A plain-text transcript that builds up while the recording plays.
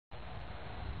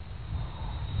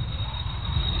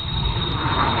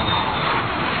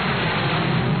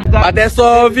But I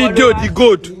saw video the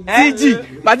gold.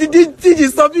 TG. But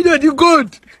TG saw video the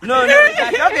gold. No.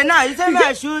 Okay, now you say me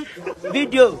I shoot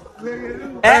video.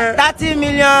 30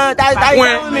 million,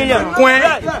 37 million.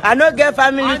 I don't get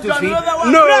family to feed.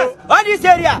 No. All this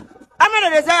area. How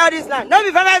many they say all this land? Not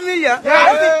be 5 million.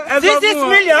 6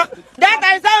 million.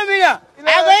 That is 7 million.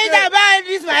 I'm going to buy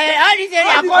this all this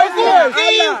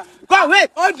area. Come, wait.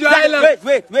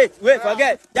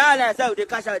 Forget. That I said they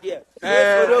cash out there.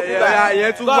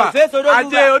 Yeah, too bad.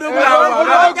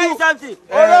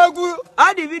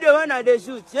 How the video when I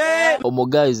shoot? Omo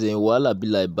guys, while I be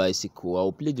like bicycle,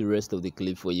 I'll play the rest of the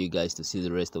clip for you guys to see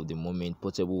the rest of the moment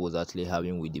Portable was actually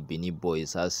having with the Benin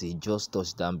boys as he just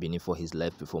touched down Benin for his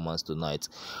live performance tonight.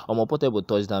 Omo Portable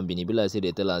touched down Benin. Be like say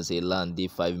they tell and say land they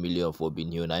 5 million for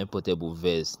Benin. Now Portable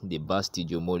verse the bastard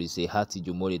Omori say Hati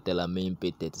Omori tell a main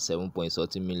pay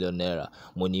 37.something million naira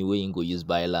money where you go use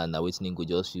buy land. Now waiting go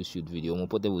just use shoot video. Omo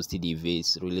Portable still the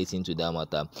verse relating to that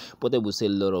matter. Portable say a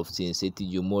lot of things. Say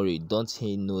Omori, don't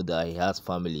he know that he has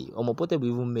family? Omo Portable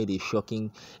even made a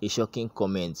shocking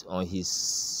comment on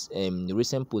his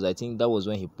recent post. I think that was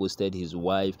when he posted his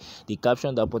wife. The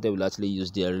caption that Portable actually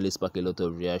used there really sparked a lot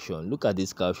of reaction. Look at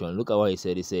this caption. Look at what he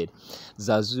said. He said,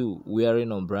 "Zazu,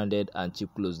 wearing unbranded and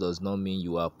cheap clothes does not mean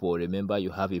you are poor. Remember, you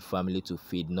have a family to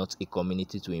feed, not a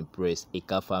community to impress. A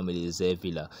car family is a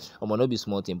villa." Omo no be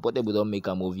small thing. Portable don't make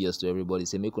am obvious to everybody.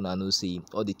 Say make una know see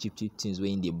all the cheap things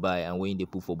when they buy and when they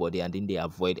put for body, and then they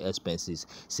avoid expenses.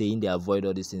 Saying they avoid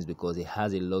all these things because he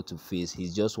has a lot to face. He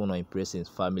just want to impress his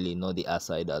family, not the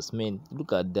outsiders. Man,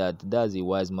 look at that. That's a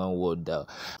wise man word there.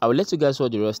 I will let you guys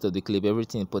watch the rest of the clip.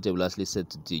 Everything Portable actually said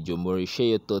to Omori. Share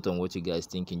your thoughts on what you guys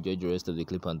think. Enjoy the rest of the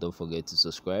clip and don't forget to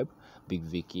subscribe. Big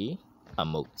Vicky,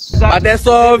 I'm out. But I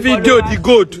saw video the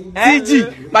gold.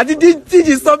 TG. But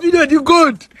TG saw video the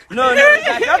gold. No.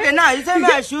 Okay, now you say me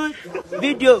I shoot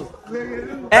video.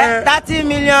 30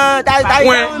 million,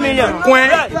 37 million.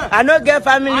 I don't get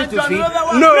family to feed.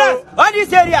 No. All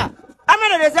this area. How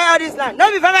many they say all this land?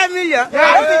 Not be 5 million. 6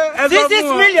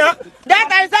 million. That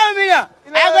is 7 million.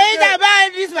 I'm going to buy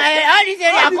this all this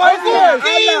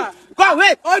area. Come,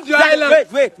 wait.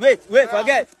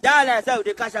 Forget. That I said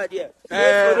they cash out there.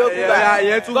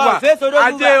 Yeah, too bad.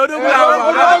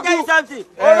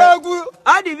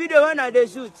 How the video when I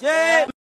shoot?